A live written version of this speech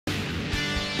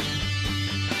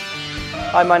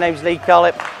Hi, my name's Leigh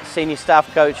Cullip, Senior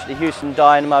Staff Coach at the Houston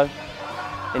Dynamo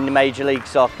in the Major League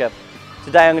Soccer.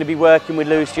 Today I'm going to be working with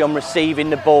Lucy on receiving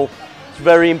the ball. It's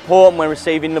very important when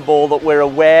receiving the ball that we're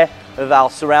aware of our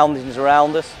surroundings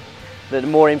around us, that the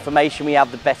more information we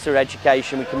have, the better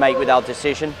education we can make with our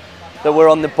decision, that we're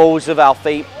on the balls of our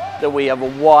feet, that we have a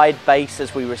wide base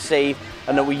as we receive,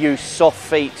 and that we use soft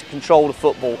feet to control the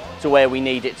football to where we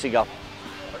need it to go.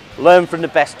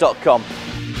 Learnfromthebest.com.